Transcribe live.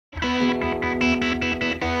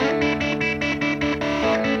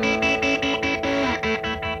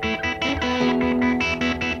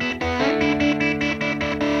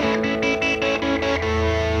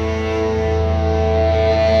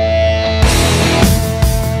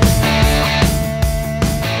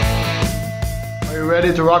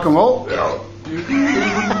ready to rock and roll?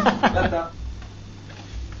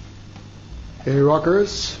 Hey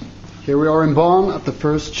rockers, here we are in Bonn at the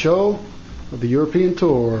first show of the European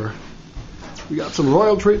tour. We got some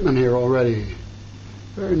royal treatment here already.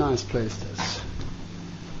 Very nice place this.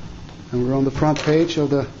 And we're on the front page of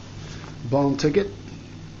the Bonn ticket.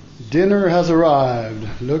 Dinner has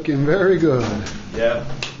arrived, looking very good. Yeah.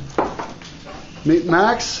 Meet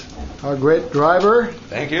Max, our great driver.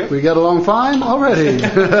 Thank you. We get along fine already.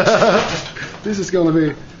 This is going to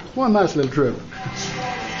be one nice little trip.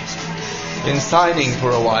 Been signing for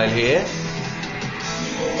a while here.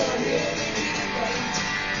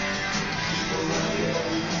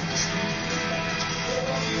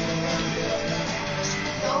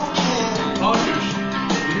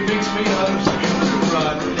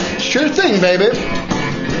 Sure thing, baby.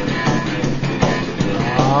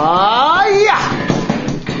 Yeah!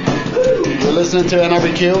 We're listening to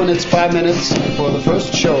NRBQ and it's 5 minutes for the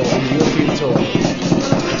first show on the European tour.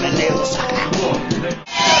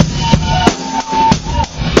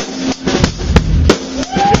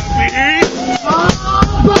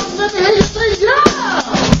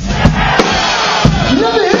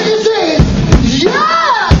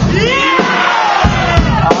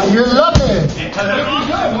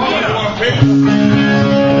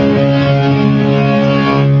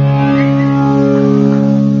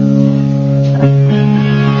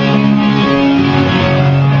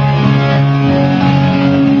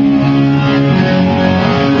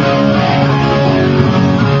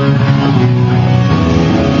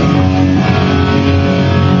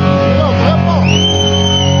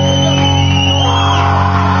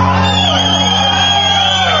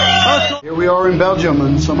 In Belgium,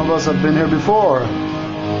 and some of us have been here before,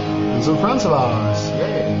 and some friends of ours.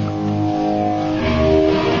 Yay.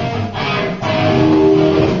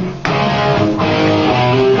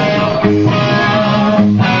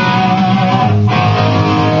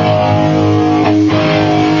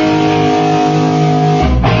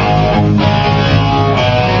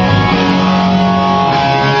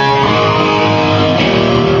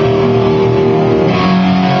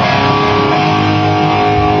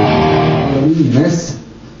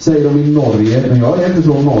 Säger de i Norge, men jag är inte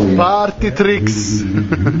så Norge. Party tricks.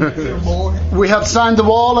 We have signed the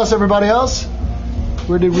wall as everybody else.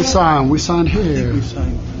 Where did we sign? We signed here. We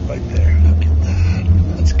signed right there. Look at that.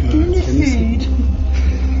 That's good.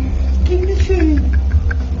 Give me food.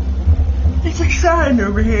 It's like sign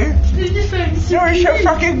over here. There's a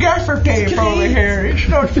fucking gaffer tape over here. It's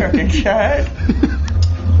not fucking sad.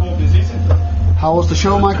 How was the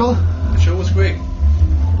show, Michael? The show was great.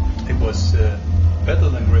 It was better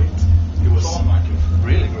than great. It was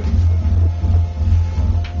really great.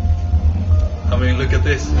 I mean, look at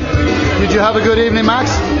this. Did you have a good evening,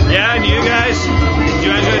 Max? Yeah, and you guys? Did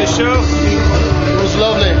you enjoy the show? It was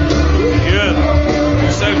lovely. Good.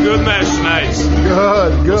 It's a good match tonight.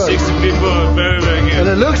 Good, good. 60 people, very, very good. And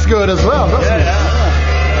it looks good as well, doesn't it? Yeah.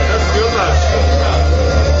 That's a good match.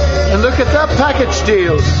 And look at that package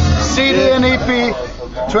deal. CD and EP,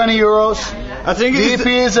 20 euros. I think the EP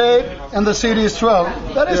is 8 and the CD is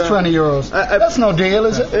 12. That is 20 euros. That's no deal,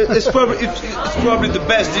 is it? It's probably the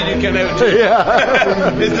best deal you can ever do.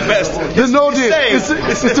 Yeah. It's the best. There's no deal. It's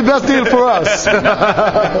the best deal for us. I'm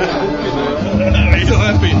so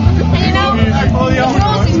happy.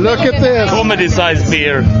 Look at this. Comedy-sized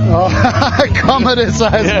beer. Oh,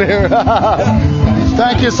 comedy-sized beer.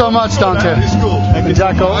 Thank you so much, Dante. It's cool.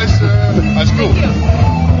 Jacko. That's cool.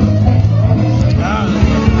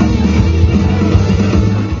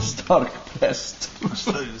 Best.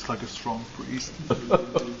 It's like a strong priest.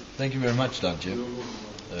 Thank you very much, Dante.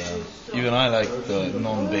 Even I like the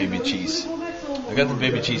non-baby cheese. I got the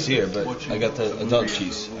baby cheese here, but I got the adult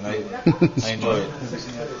cheese, and I enjoy it.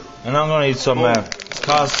 And I'm gonna eat some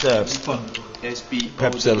Pepsils.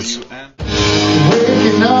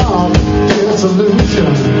 Waking up,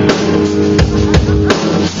 disillusion.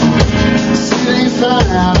 Sitting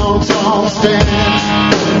fine on top stand.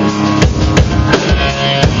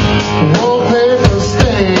 Wallpaper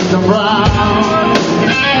stained and brown,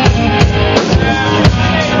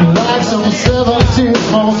 like some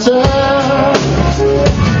 17th motel.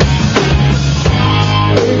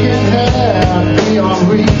 Aching head beyond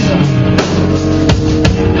reason,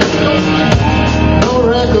 no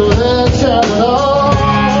recollection at all.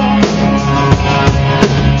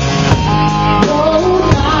 No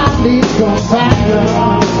night needs companion.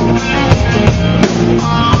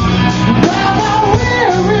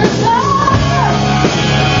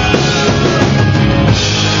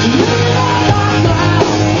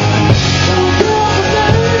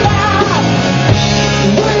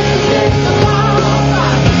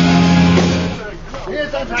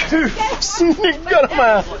 snygga de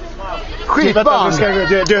här. Skitband.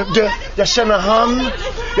 Jag känner han.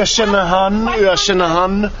 Jag känner han. Och jag känner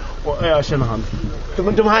han. Och jag känner han.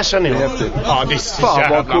 De här känner jag. Häftigt. Ja, det är så Fan vad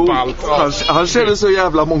jävla coolt. ballt. Han känner så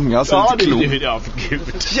jävla många så Ja, inte klokt. ja, för gud.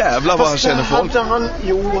 Jävlar vad han känner folk. Han hade...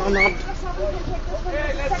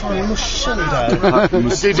 Fan, morsan där.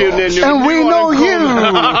 And we know you!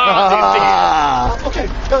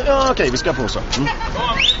 Okej, vi ska på så.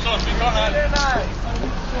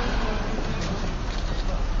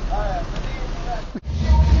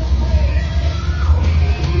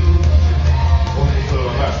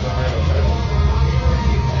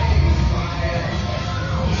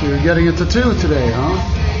 So you're getting a tattoo today, huh?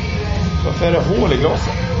 Varför är det hål i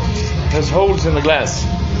glaset? There's holes in the glass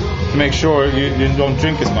to make sure you don't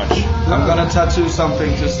drink as much. I'm gonna tattoo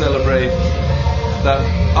something to celebrate that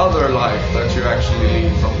other life that you actually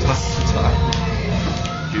lead from time to time.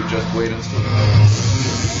 You just wait and see.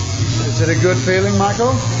 Is it a good feeling,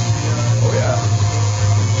 Michael? Oh yeah.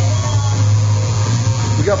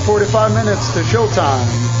 We got 45 minutes to showtime.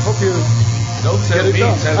 Hope you Don't tell get it me,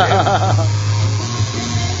 done. tell him.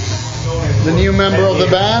 The new member of the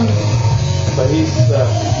band,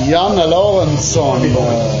 Janne Lorentzon. Want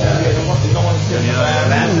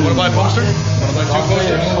to buy a poster? Want to buy 2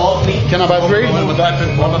 posters? Can I buy 3? One with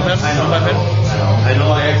pen? One with pen? I know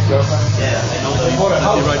my ex-girlfriend. Yeah, I know.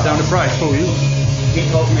 You write down the price for you. He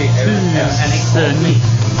told me, and he told me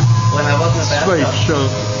when I was in the band. Schweizer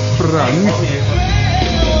franc.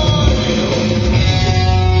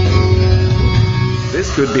 This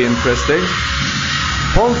could be interesting.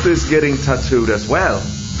 Pontus is getting tattooed as well.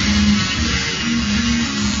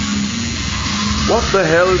 What the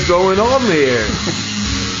hell is going on here?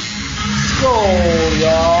 Skål,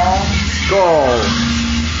 ja. Skål.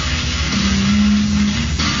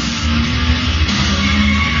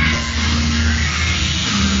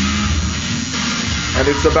 And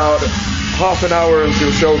it's about half an hour until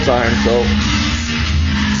showtime, so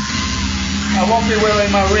I won't be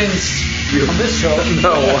wearing my rings on this show.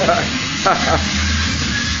 no.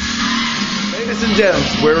 Ladies and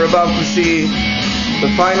gents, we're about to see the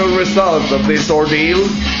final result of this ordeal.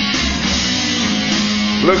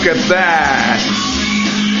 Look at that!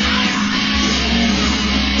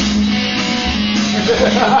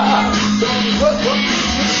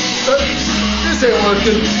 This ain't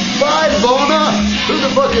working. Five boner? Who the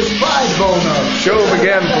fuck is five boner? Show them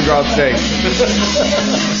again, for God's sake.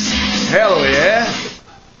 Hell yeah!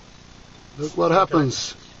 Look what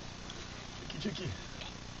happens.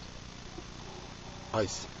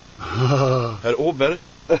 Ice. Herr Ober,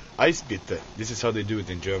 ice bitte. This is how they do it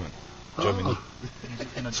in Germany. Germany.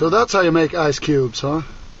 So that's how you make ice cubes, huh?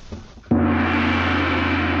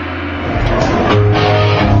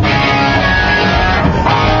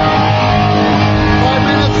 5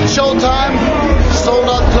 minutes to showtime. Sold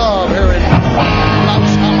out club here in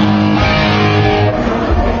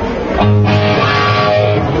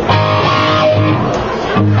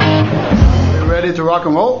Are you ready to rock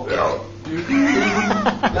and roll? Yeah.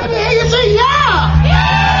 Let me hear you say yeah!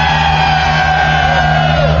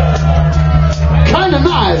 Kinda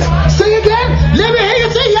nice. Sing again. Let me hear you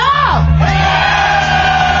say yeah!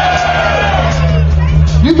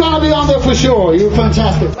 You're gonna be on there for sure. You're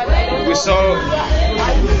fantastic. We saw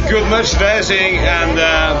good merchandising and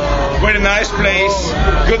very nice place.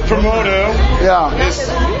 Good promoter. Yeah.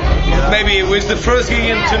 Maybe with the first gig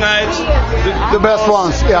in tonight, The best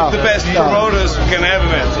ones, yeah. the best Yeah. promoters we can ever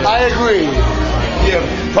met. I agree.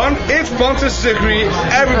 Yeah. If Pontus agree,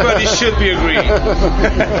 everybody should be agreeing.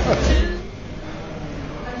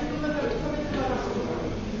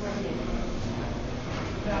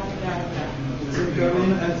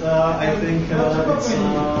 I think it's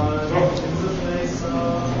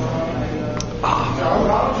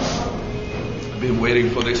I've been waiting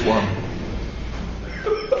for this one.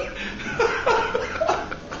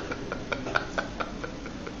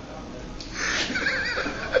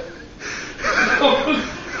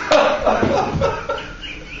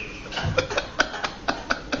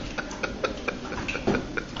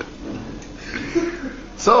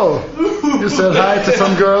 So, you said hi to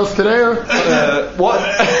some girls today, or? What?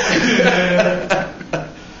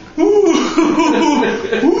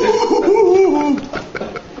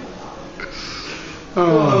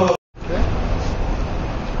 Oh.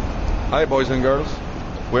 Hi, boys and girls.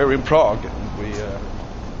 We're in Prague. We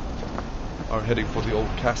are heading for the old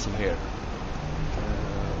castle here.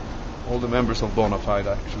 All the members of BONAFIDE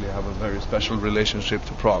actually have a very special relationship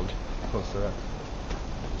to Prague. Because,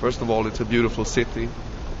 first of all, it's a beautiful city.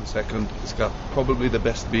 And second, it's got probably the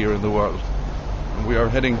best beer in the world. And we are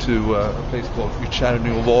heading to a place called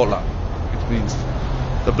Vicerniovola. It means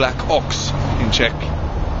the Black Ox in Czech.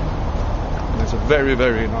 And it's a very,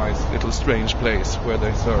 very nice little strange place where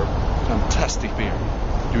they serve fantastic beer.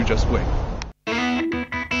 You just wait.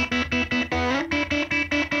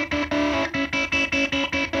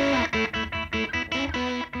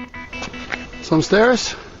 Some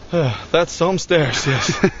stairs? That's some stairs,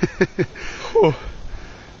 yes. Oh.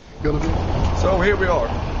 So here we are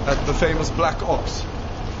at the famous Black Ox,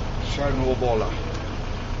 Chernobyl.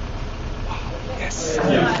 Yes.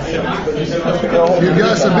 You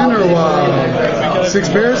guys have been here a while. 6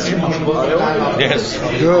 beers? Yes.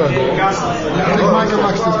 Good. I think Michael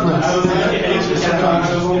likes this place.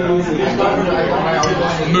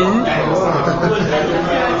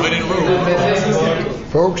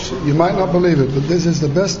 Folks, you might not believe it, but this is the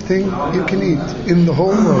best thing you can eat in the whole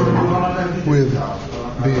world with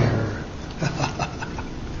beer.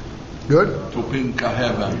 Good? Topinka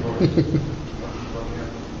heaven.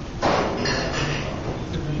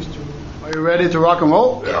 Are you ready to rock and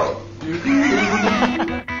roll? Yeah.